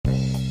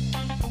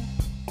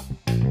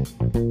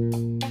Hey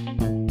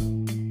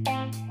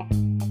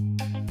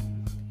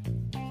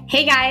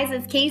guys,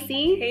 it's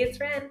Casey. Hey, it's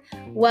Ren.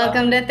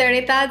 Welcome to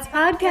 30 Thoughts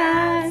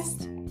Podcast.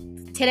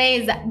 Today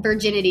is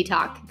Virginity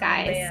Talk,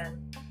 guys. Oh,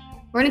 man.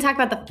 We're going to talk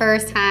about the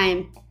first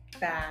time.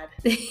 Bad.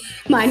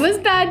 Mine was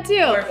bad too.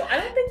 Horrible. I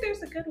don't think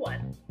there's a good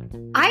one.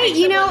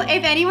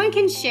 If anyone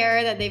can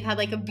share that they've had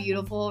like a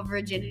beautiful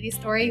virginity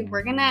story,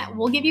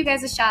 we'll give you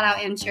guys a shout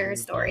out and share a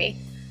story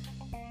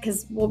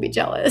because we'll be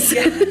jealous.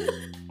 Yeah.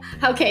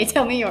 Okay,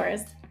 tell me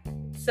yours.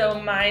 So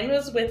mine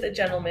was with a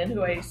gentleman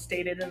who I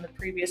stated in the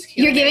previous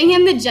Q&A. You're giving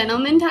him the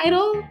gentleman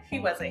title? He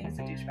wasn't. He's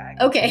a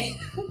douchebag. Okay.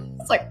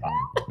 It's like,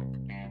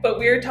 But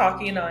we were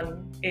talking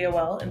on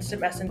AOL,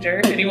 Instant Messenger.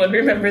 If anyone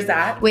remembers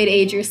that. Wait,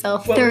 age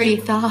yourself. 30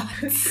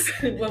 thoughts.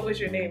 What was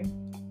your name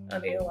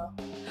on AOL?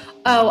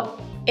 Oh,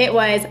 it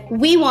was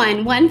We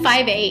Won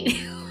 158.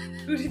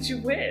 Who did you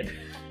win?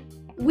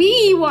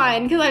 We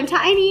won because I'm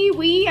tiny.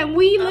 And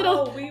we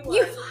little. Oh, we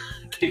won.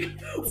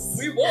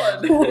 We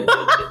won.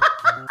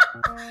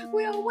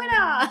 We're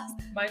winners.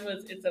 Mine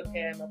was It's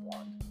Okay, I'm a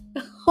Blonde.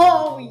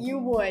 Oh, you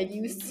would,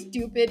 you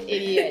stupid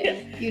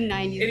idiot. You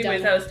 90s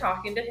Anyways, dumb. I was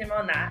talking to him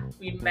on that.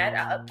 We met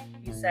up.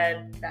 He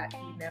said that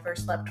he never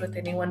slept with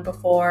anyone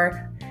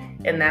before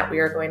and that we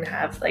are going to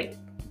have like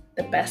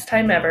the best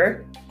time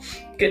ever.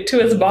 Get to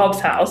his mom's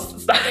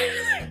house.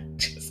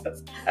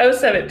 Jesus. I was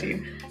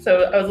 17,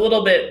 so I was a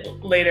little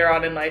bit later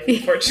on in life,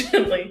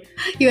 unfortunately.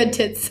 You had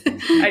tits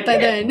by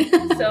then.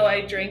 So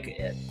I drank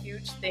a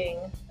huge thing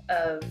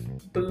of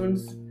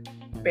Boone's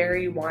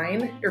Berry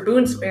wine.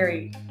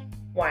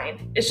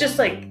 It's just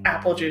like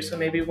apple juice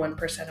with maybe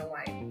 1% of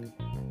wine.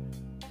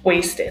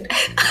 Wasted.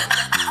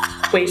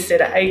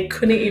 I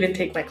couldn't even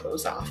take my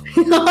clothes off.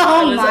 Oh it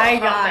was my a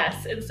hot God.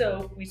 mess. And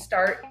so we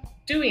start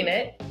doing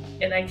it,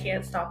 and I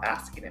can't stop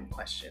asking him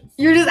questions.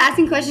 You're just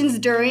asking questions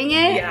during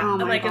it? Yeah. Oh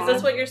I'm like, God. is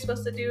this what you're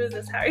supposed to do? Is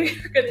this how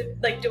you're gonna,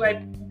 like, do I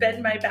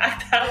bend my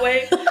back that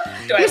way? Do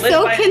You're I lift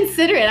so my,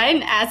 considerate. I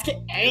didn't ask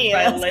any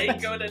my of those leg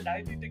questions. go to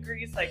 90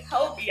 degrees? Like,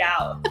 help me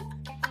out.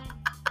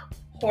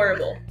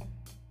 Horrible.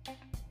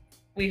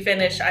 We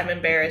finished. I'm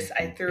embarrassed.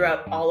 I threw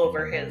up all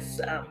over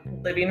his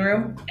living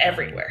room,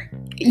 everywhere.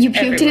 You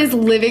puked in his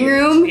living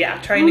room?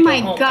 Yeah, trying to go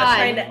home. God. I was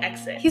trying to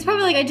exit. He's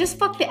probably like, I just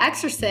fucked The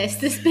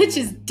Exorcist. This bitch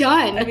is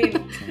done. I mean,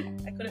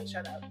 I couldn't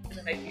shut up, and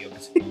then I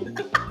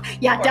puked.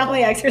 Yeah,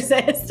 definitely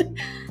Exorcist.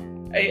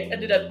 I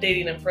ended up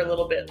dating him for a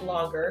little bit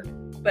longer,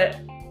 but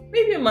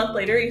maybe a month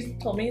later, he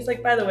told me, he's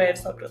like, by the way, I've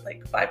slept with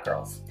like 5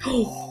 girls.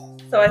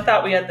 So I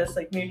thought we had this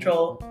like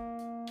mutual,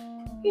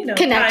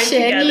 Connection. time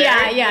together.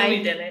 Yeah. And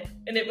we didn't.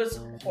 And it was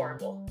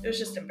horrible. It was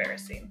just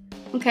embarrassing.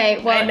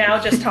 Okay, well. I now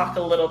just talk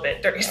a little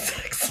bit during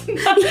sex.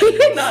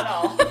 Not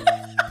all.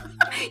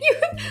 You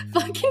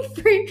fucking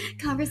free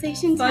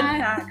conversation Fun time.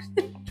 fact,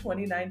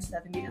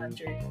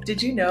 29/70.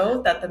 Did you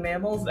know that the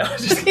mammals... No,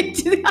 just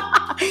kidding.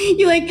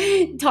 You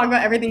like talk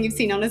about everything you've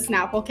seen on a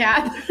Snapple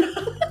cat.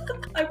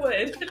 I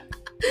would. What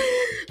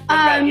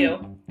about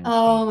you?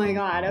 Oh my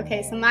God.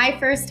 Okay, so my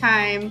first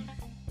time,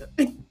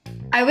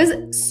 I was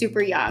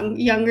super young,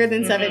 younger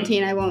than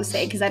 17, I won't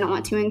say, because I don't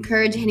want to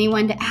encourage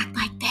anyone to act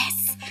like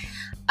this.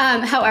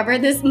 However,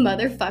 this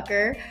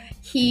motherfucker,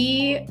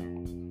 he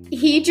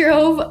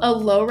drove a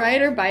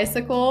lowrider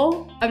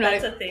bicycle.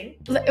 That's a thing?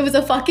 It was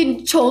a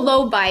fucking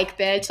cholo bike,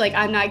 bitch. Like,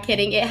 I'm not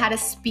kidding. It had a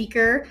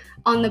speaker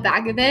on the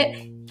back of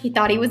it. He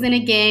thought he was in a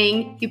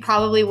gang. He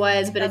probably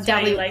was, but That's it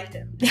definitely... why you liked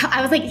him.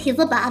 I was like, he's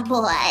a bad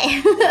boy.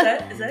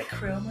 Is that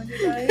chrome on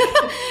your bike?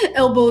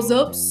 Elbows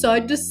up,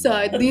 side to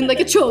side, lean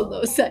like a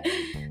cholo. So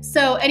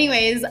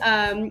anyways,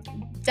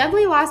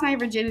 definitely lost my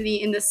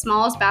virginity in the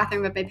smallest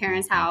bathroom of my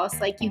parents' house.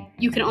 Like,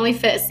 you can only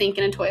fit a sink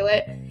and a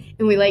toilet.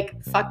 And we,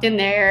 like, fucked in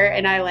there,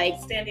 and I, like...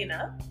 Standing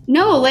up?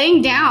 No,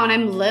 laying down.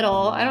 I'm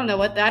little. I don't know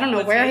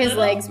where his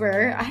little? legs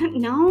were. I don't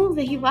know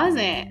that he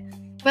wasn't.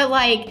 But,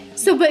 like...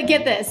 But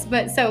get this.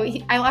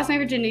 I lost my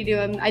virginity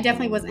to him. I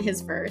definitely wasn't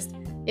his first.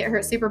 It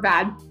hurt super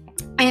bad.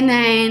 And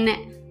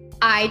then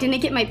I didn't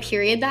get my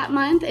period that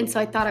month, and so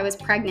I thought I was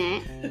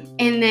pregnant.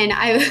 And then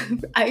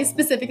I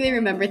specifically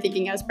remember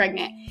thinking I was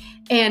pregnant.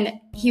 And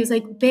he was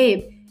like,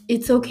 babe,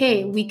 it's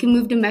okay. We can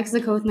move to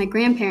Mexico with my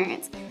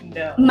grandparents.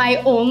 No. My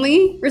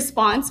only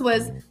response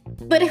was,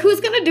 but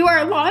who's going to do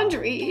our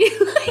laundry?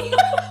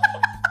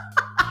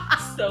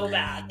 So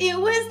bad. It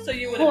was So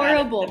you would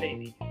horrible. have had the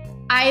baby.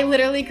 I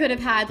literally could have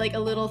had like a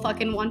little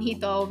fucking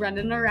Juanito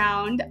running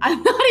around.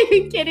 I'm not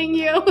even kidding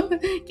you.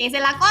 Que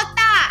se la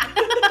cota!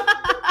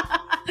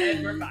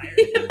 And we're fired.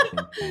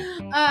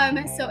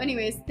 So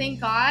anyways, thank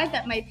God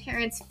that my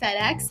parents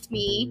FedExed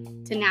me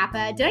to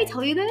Napa. Did I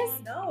tell you this?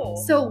 No.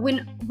 So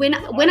when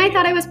I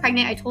thought I was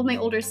pregnant, I told my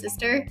older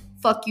sister,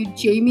 fuck you,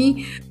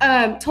 Jamie,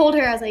 told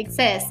her, I was like,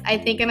 sis, I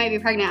think I might be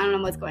pregnant. I don't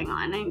know what's going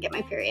on. I didn't get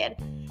my period.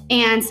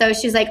 And so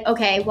she's like,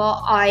 okay,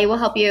 well, I will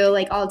help you.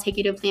 Like, I'll take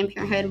you to Planned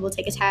Parenthood. We'll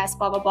take a test,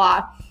 blah, blah,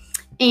 blah.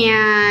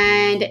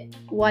 And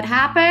what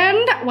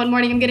happened? One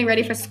morning I'm getting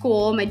ready for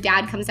school. My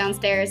dad comes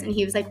downstairs and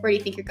he was like, where do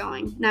you think you're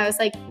going? And I was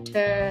like,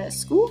 to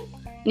school?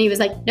 And he was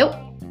like, nope.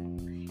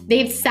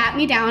 They've sat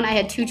me down. I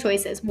had two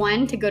choices.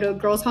 One, to go to a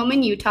girls' home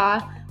in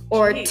Utah,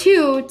 or Jeez.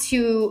 2,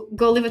 to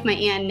go live with my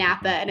aunt in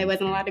Napa, and I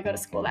wasn't allowed to go to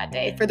school that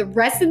day. For the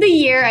rest of the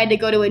year, I had to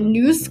go to a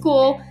new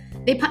school.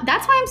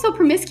 That's why I'm so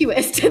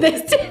promiscuous to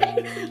this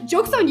day.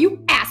 Joke's on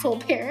you, asshole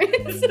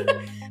parents.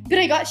 But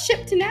I got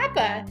shipped to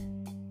Napa.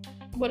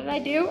 What did I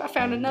do? I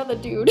found another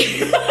dude. I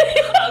was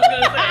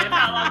gonna say,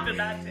 how long did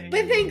that take?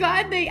 But thank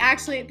God they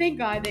actually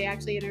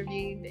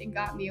intervened and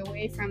got me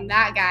away from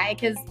that guy,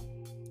 because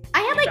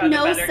I had like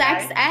no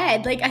sex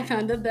ed. Like, I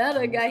found a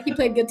better guy. He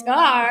played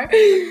guitar.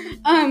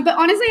 But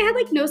honestly, I had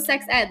like no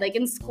sex ed. Like,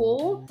 in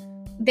school,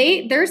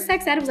 their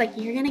sex ed was like,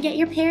 you're gonna get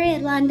your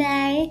period one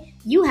day.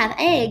 You have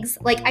eggs.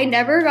 Like, I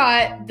never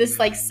got this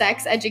like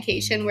sex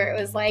education where it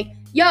was like,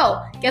 yo,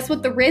 guess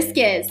what the risk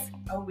is?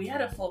 Oh, we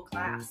had a full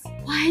class.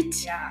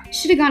 What? Yeah.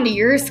 Should have gone to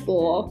your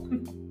school.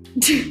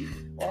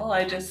 Well,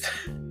 I just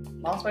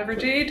lost my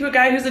virginity to a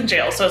guy who's in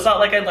jail, so it's not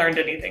like I learned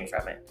anything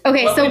from it.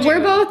 Okay, so we're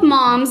both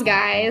moms,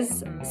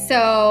 guys.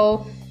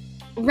 So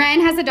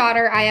Ren has a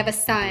daughter. I have a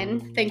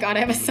son. Thank God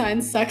I have a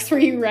son. Sucks for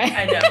you, Ren.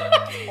 I know.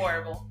 It's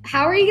horrible.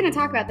 How are you going to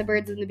talk about the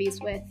birds and the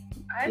beast with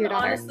your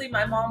daughter? Honestly,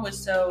 my mom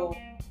was so,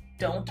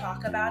 don't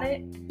talk about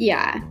it.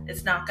 Yeah.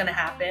 It's not going to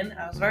happen.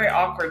 I was very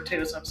awkward,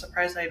 too, so I'm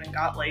surprised I even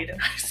got laid in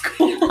high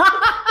school.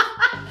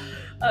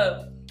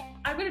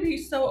 I'm going to be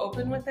so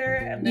open with her.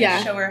 I'm going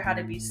to show her how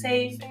to be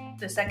safe.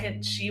 The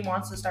second she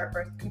wants to start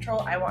birth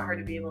control, I want her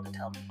to be able to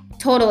tell me.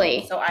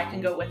 Totally. So I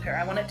can go with her.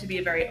 I want it to be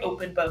a very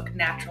open book,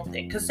 natural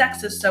thing. Because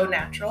sex is so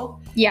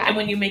natural. Yeah. And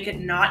when you make it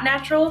not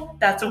natural,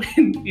 that's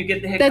when you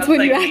get the hiccups. That's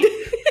when you have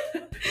to.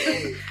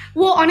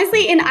 Well,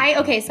 honestly,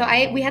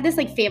 we had this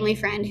like family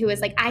friend who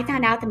was like, I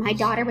found out that my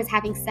daughter was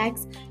having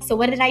sex. So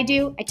what did I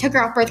do? I took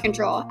her off birth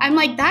control. I'm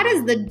like, that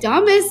is the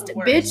dumbest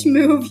bitch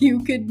move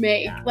you could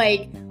make. Yeah.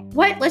 Like,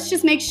 what? Let's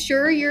just make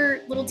sure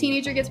your little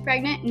teenager gets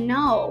pregnant?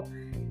 No.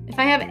 If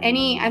I have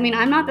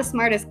I'm not the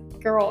smartest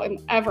girl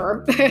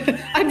ever.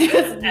 I'm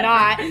just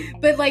not.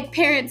 But like,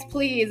 parents,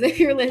 please, if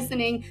you're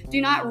listening,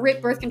 do not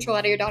rip birth control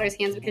out of your daughter's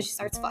hands because she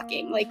starts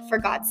fucking. Like, for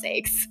God's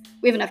sakes.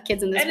 We have enough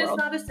kids in this world. And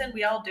it's not a sin.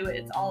 We all do it.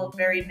 It's all a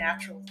very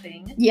natural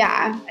thing.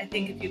 Yeah. I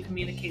think if you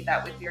communicate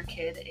that with your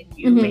kid and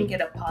you make it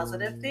a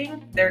positive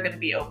thing, they're going to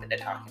be open to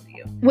talking to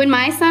you. When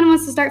my son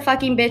wants to start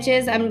fucking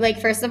bitches, I'm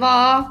like, first of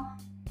all,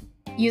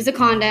 use a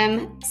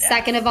condom. Yes.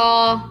 Second of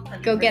all,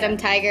 100%. Go get him,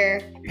 tiger.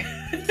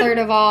 Third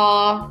of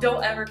all,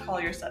 don't ever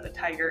call your son a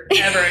tiger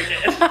ever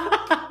again.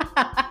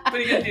 What are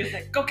you gonna do? Is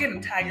like, go get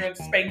him, tiger, and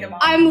spank him off.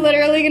 I'm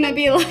literally gonna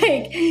be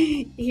like,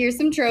 here's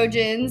some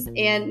Trojans,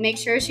 and make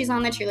sure she's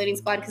on the cheerleading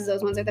squad because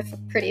those ones are the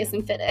prettiest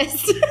and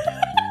fittest.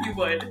 You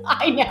would.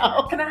 I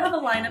know. Can I have a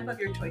lineup of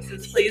your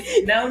choices,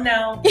 please? No.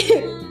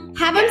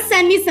 Have him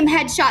send me some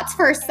headshots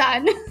first,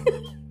 son.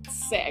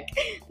 Sick.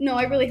 No,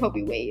 I really hope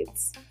he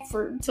waits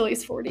till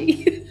he's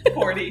 40.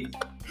 40.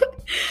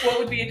 What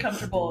would be a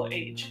comfortable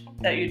age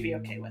that you'd be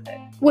okay with it?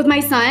 With my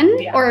son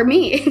or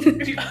me?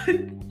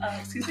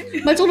 Excuse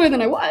me? Much older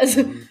than I was.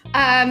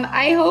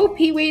 I hope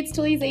he waits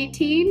till he's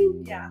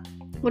 18. Yeah.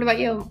 What about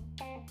you?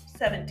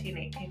 17,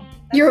 18. That's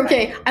You're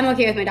okay. Fine. I'm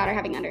okay with my daughter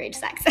having underage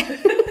sex.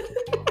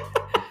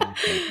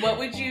 What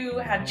would you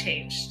have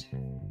changed?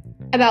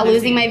 About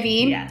losing my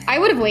V? Yes. I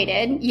would have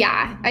waited.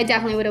 Yeah, I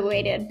definitely would have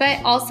waited.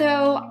 But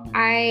also,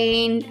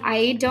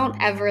 I don't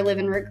ever live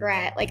in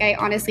regret. Like, I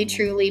honestly,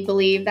 truly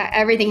believe that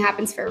everything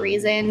happens for a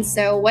reason.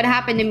 So what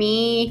happened to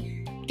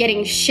me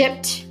getting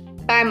shipped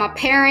by my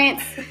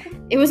parents,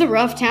 it was a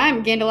rough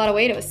time. Gained a lot of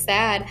weight. It was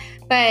sad.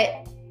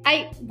 But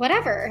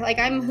whatever. Like,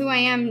 I'm who I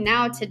am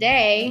now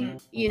today,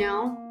 you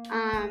know.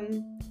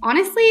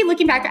 Honestly,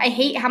 looking back, I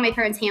hate how my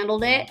parents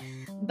handled it.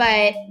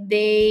 But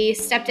they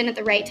stepped in at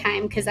the right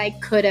time because I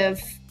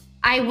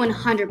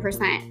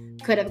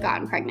 100% could have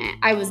gotten pregnant.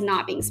 I was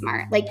not being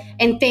smart. Like,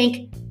 and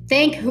thank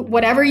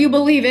whatever you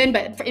believe in,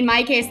 but in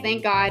my case,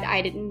 thank God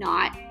I did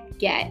not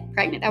get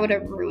pregnant. That would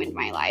have ruined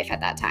my life at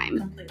that time.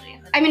 Completely.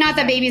 100%. I mean, not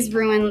that babies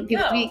ruin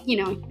people. No. You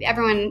know,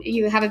 everyone,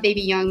 you have a baby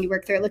young, you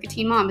work through it. Look at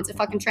Teen Mom. It's a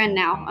fucking trend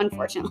now,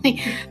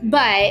 unfortunately.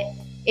 But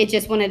it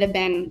just wouldn't have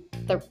been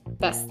the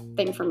best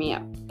thing for me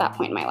at that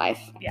point in my life.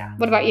 Yeah.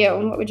 What about you?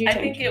 What would you change?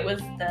 I think it was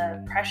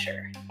the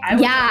pressure. I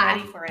wasn't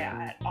ready for it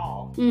at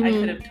all. Mm-hmm. I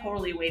could have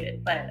totally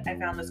waited, but I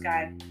found this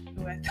guy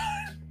who I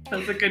thought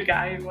was a good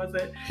guy. Who was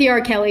it? He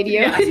R. Kelly'd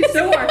you. Yeah, he's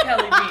so R.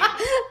 Kelly me.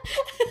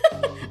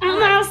 I'm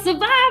a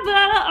survivor.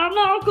 I'm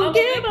not gonna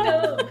give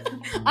up.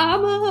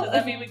 Does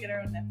that mean we get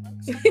our own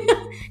Netflix?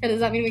 Yeah,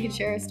 does that mean we can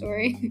share a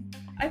story?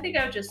 I think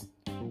I just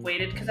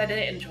waited because I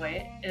didn't enjoy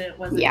it and it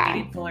wasn't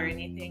meaningful or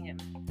anything.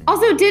 And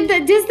also,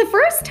 does the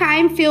first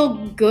time feel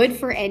good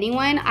for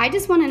anyone? I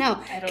just want to know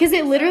because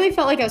it literally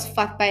felt like I was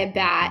fucked by a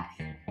bat.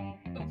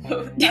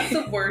 That's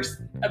the worst.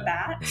 A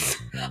bat?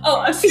 Oh,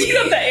 I'm speaking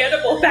of the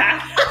animal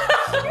bat.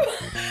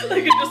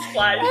 Like it just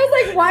flies. I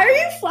was like, why are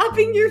you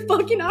flapping your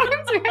fucking arms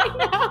right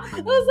now?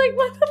 I was like,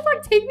 what the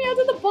fuck? Take me out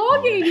to the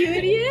ball game, you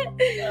idiot.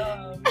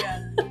 Oh,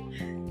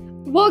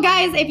 man. Well,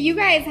 guys, if you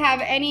guys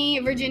have any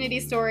virginity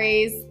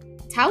stories,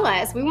 tell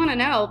us. We want to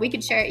know. We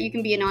could share it. You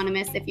can be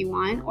anonymous if you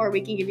want, or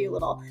we can give you a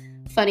little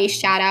funny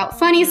shout out,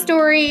 funny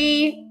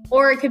story,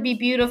 or it could be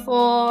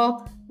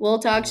beautiful. We'll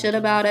talk shit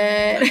about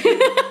it.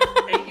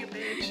 Hate you,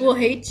 bitch. We'll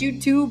hate you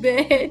too,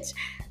 bitch.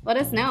 Let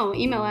us know.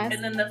 Email us.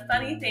 And then the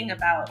funny thing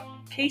about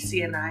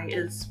Casey and I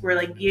is we're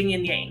like yin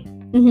and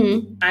yang.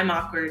 Mm-hmm. I'm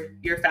awkward.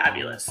 You're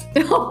fabulous.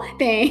 Oh,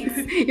 thanks.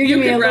 You're You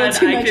giving me a could little run.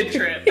 too I much. could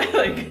trip.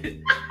 Like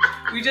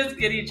we just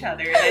get each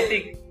other. And I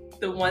think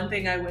the one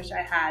thing I wish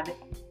I had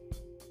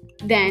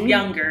Then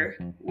younger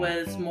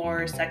was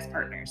more sex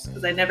partners,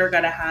 because I never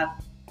got to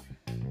have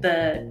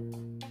the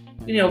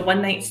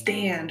one night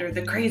stand or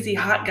the crazy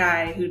hot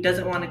guy who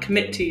doesn't want to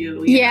commit to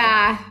you.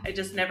 Yeah. I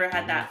just never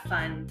had that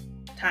fun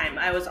time.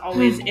 I was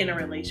always in a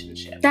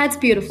relationship. That's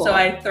beautiful. So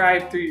I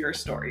thrived through your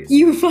stories.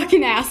 You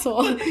fucking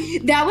asshole.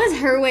 That was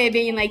her way of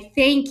being like,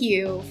 thank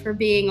you for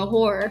being a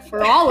whore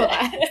for all of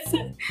us.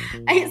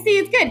 I see,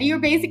 it's good. You're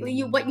basically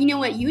what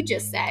you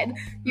just said.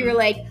 You were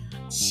like,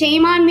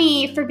 shame on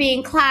me for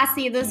being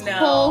classy this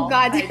whole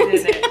goddamn I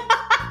didn't.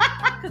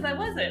 Because I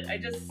wasn't. I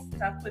just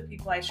stuck with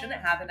people I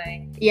shouldn't have, and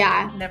I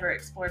never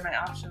explored my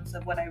options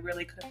of what I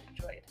really could have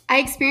enjoyed. I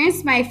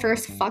experienced my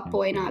first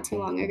fuckboy not too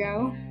long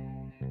ago.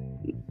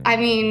 I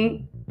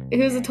mean, he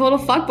was a total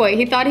fuckboy.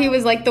 He thought he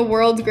was like the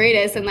world's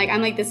greatest, and like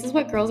I'm like, this is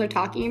what girls are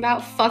talking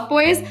about.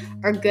 Fuckboys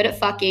are good at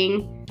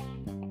fucking.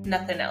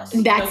 Nothing else.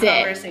 That's no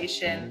it.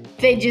 Conversation.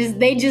 They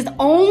just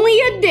only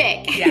a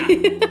dick. Yeah.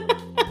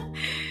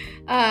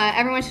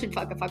 Everyone should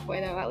fuck a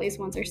fuckboy though, at least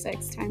once or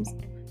 6 times.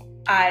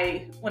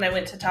 When I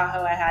went to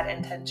Tahoe, I had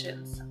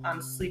intentions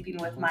on sleeping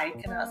with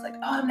Mike, and I was like, oh,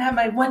 I'm gonna have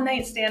my one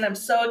night stand. I'm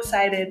so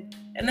excited.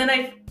 And then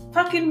I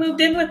fucking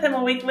moved in with him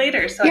a week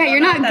later. So yeah,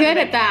 you're not good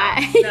at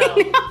that. No.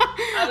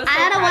 I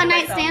had a one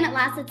night stand. It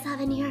lasted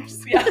 7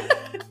 years. Yeah.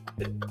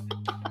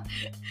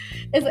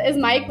 Is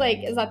Mike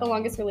is that the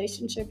longest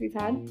relationship you've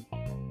had?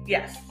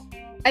 Yes.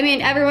 I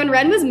mean,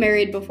 Ren was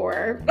married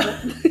before.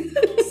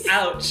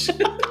 Ouch.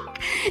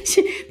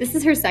 This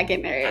is her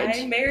second marriage.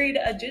 I married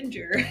a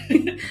ginger.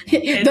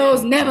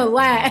 Those never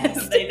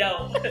last. They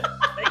don't.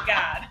 Thank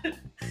God.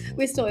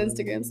 We still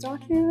Instagram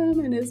stalk him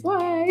and his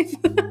wife.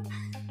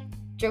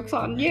 Joke's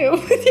on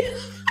you.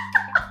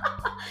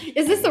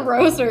 Is this a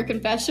roast or a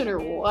confession or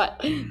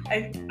what?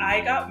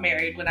 I got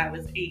married when I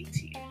was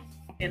 18.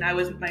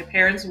 And my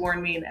parents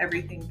warned me and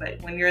everything,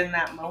 but when you're in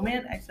that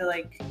moment, I feel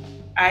like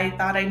I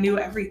thought I knew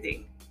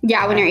everything.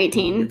 Yeah, when you're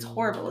 18. It's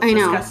horrible. It's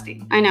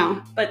disgusting. I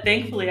know. But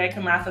thankfully, I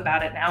can laugh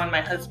about it now, and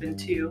my husband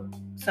too.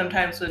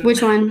 Sometimes when...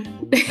 Which one?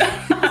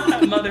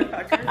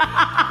 Motherfucker.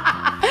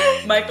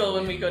 Michael,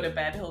 when we go to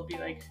bed, he'll be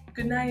like,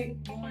 good night,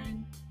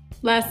 Lauren.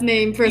 Last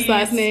name, first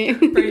last name.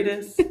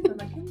 Greatest. I'm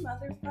like, you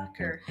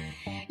motherfucker.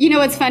 You know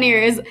what's funnier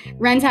is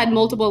Ren's had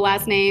multiple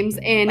last names,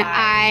 and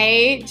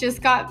I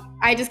just got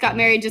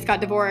married, just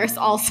got divorced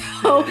also.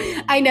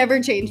 I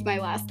never changed my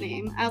last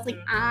name. I was like,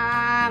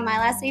 my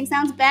last name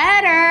sounds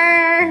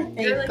better. Thank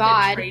You're like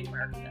God. A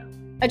trademark, though.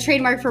 A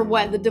trademark for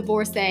what? The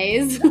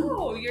divorcees?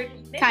 No, your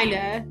name.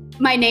 Kinda.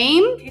 My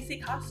name?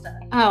 Casey Costa.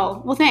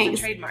 Oh, well, thanks.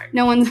 It's a trademark.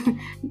 No one's...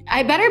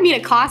 I better meet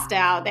a Costa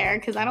out there,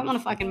 because I don't want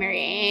to fucking marry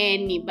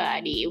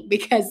anybody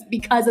because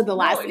of the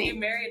last If name. you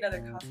marry another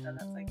Costa,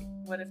 that's like,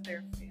 what if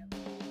they're family?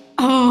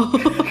 Oh.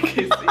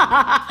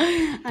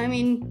 I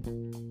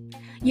mean,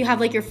 you have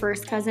like your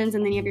first cousins,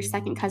 and then you have your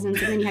second cousins,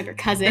 and then you have your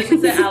cousins.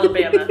 This is in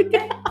Alabama.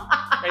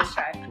 Nice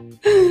try.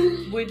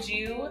 Would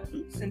you,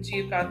 since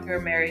you've gone through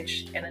a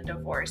marriage and a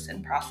divorce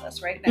in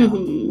process right now,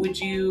 would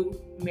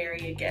you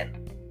marry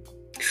again?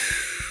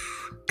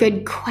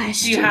 Good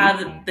question. Do you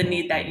have the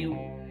need that you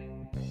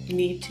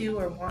need to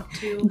or want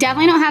to?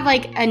 Definitely don't have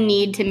like a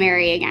need to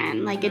marry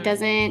again. Like it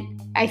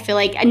doesn't, I feel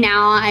like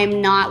now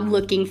I'm not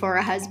looking for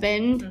a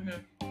husband.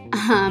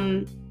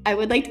 I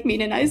would like to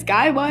meet a nice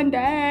guy one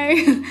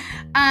day.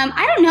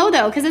 I don't know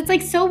though, because it's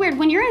like so weird.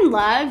 When you're in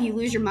love, you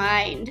lose your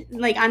mind.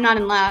 Like I'm not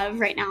in love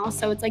right now,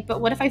 so it's like,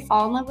 but what if I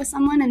fall in love with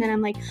someone and then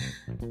I'm like,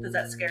 does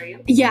that scare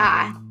you?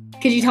 Yeah.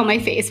 Could you tell my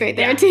face right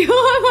there too? I'm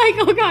like,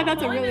 oh God,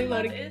 that's a really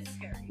loaded. It is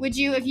scary. Would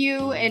you, if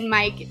you and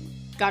Mike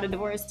got a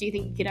divorce, do you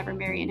think you could ever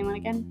marry anyone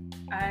again?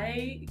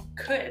 I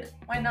could.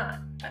 Why not?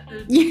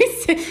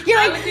 You're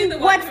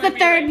like, what's the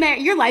third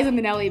marriage? You're Liza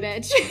Minnelli,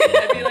 bitch.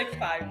 I'd be like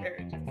 5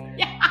 marriages.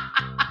 Yeah.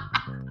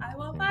 I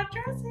want 5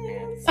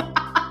 dresses.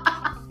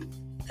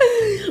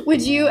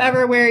 Would you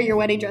ever wear your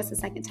wedding dress a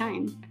second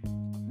time?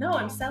 No,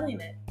 I'm selling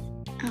it.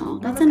 Oh,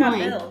 that's Mama's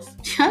annoying. got bills.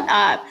 Shut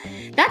up.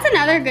 That's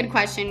another good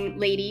question,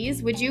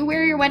 ladies. Would you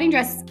wear your wedding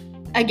dress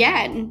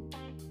again?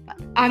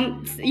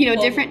 On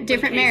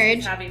different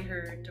marriage. Having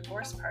her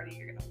divorce party,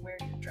 you're gonna wear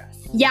your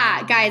dress.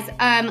 Yeah, guys.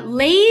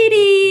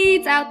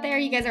 Ladies out there,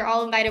 you guys are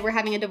all invited. We're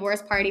having a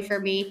divorce party for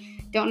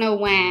me. Don't know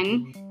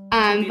when.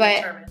 But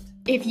determined.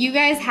 If you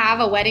guys have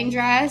a wedding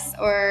dress,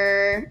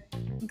 or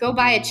go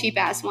buy a cheap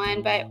ass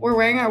one, but we're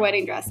wearing our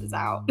wedding dresses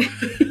out.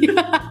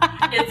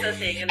 It's a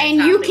thing. And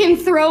you can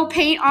throw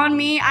paint on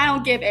me. I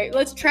don't give it.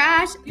 Let's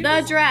trash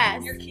the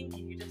dress. You're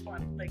kinky. You just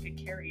want like a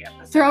Carrie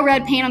episode. Throw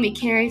red paint on me,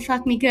 Carrie.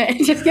 Fuck me good.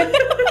 Just kidding.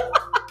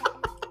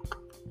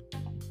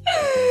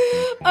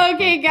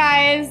 Okay,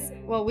 guys.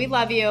 Well, we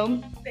love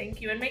you.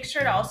 Thank you. And make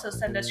sure to also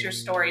send us your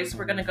stories.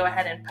 We're going to go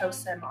ahead and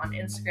post them on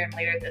Instagram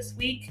later this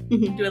week.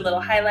 Mm-hmm. Do a little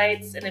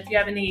highlights. And if you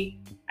have any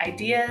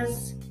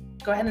ideas,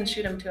 go ahead and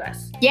shoot them to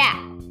us. Yeah.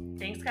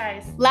 Thanks,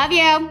 guys. Love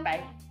you.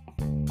 Bye.